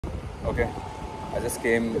Okay, I just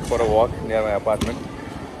came for a walk near my apartment.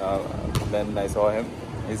 Then I saw him.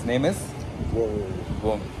 His name is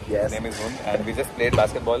Boom. Yes. His name is Boom, and we just played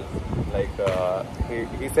basketball. Like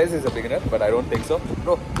he says he's a beginner, but I don't think so.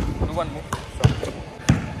 Bro, do one more.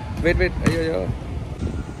 Wait. Ayo.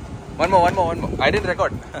 One more. I didn't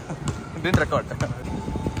record. Didn't record.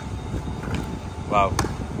 Wow.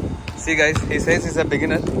 See guys, he says he's a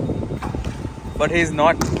beginner, but he's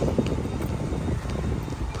not.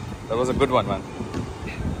 That was a good one, man.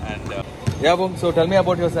 And yeah, Boom. So tell me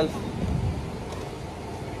about yourself.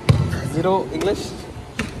 Zero English?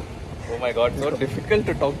 Oh my God, so difficult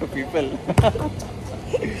to talk to people.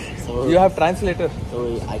 So You have translator.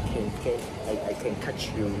 so I can catch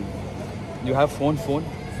you. You have phone. Phone.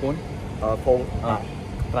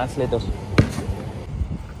 Translator.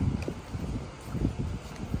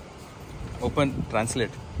 Open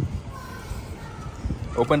translate.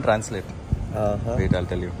 Wait, I'll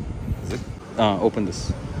tell you. Is it? Open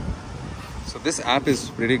this. So this app is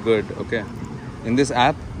pretty good. Okay. In this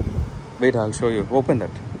app, wait, I'll show you. Open that.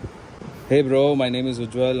 Hey bro, my name is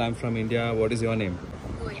Ujwal. I'm from India. What is your name?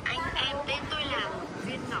 Anh em tên tôi là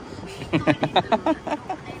Viên Ngọc.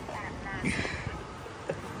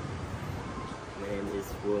 Name is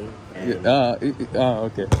Wong.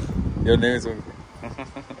 Okay. Your name is Ujwal.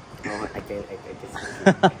 No, I can.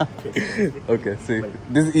 Okay, see.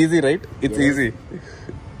 This is easy, right? It's Yes. easy.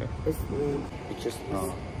 It's just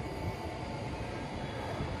Ngọc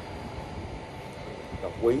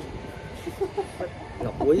Quý.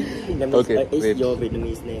 Ngọc Quý. Okay, Is wait. your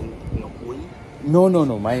Vietnamese name Ngọc Quý? No.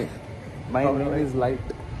 My name is Light.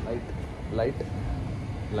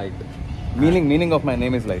 Meaning of my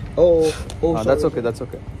name is Light. Oh, That's okay.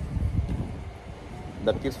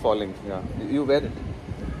 That keeps falling. Yeah. You wear it.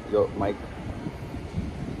 Your mic.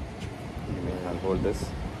 I'll hold this.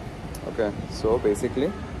 Okay. So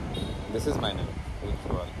basically, this is my name.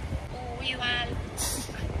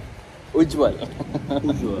 Ujwal.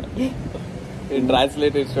 Ujwal. In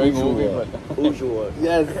translate, it's showing Ujwal. Ujwal.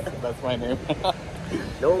 Yes, that's my name.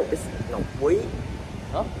 No, it's Ngọc Quý.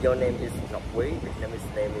 Huh? Your name is Ngọc Quý. Vietnamese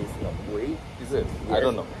name is Ngọc Quý. Is it? I Yes.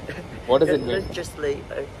 don't know. What does it mean? It's just like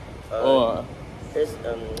it's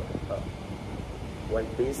One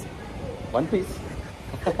Piece. One Piece.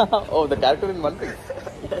 Oh, the character in One Piece.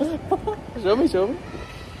 Show me.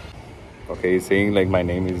 Okay, he's saying like my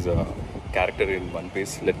name is character in One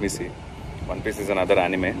Piece. Let me see. One Piece is another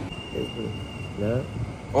anime. No.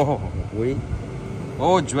 Oh, Quý.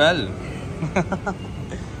 oh, Jewel.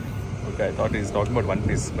 Okay, I thought he's talking about One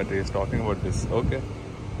Piece, but he's talking about this. Okay.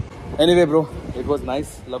 Anyway, bro, it was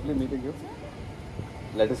nice, lovely meeting you.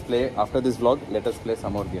 Let us play after this vlog. Let us play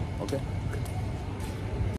some more game. Okay.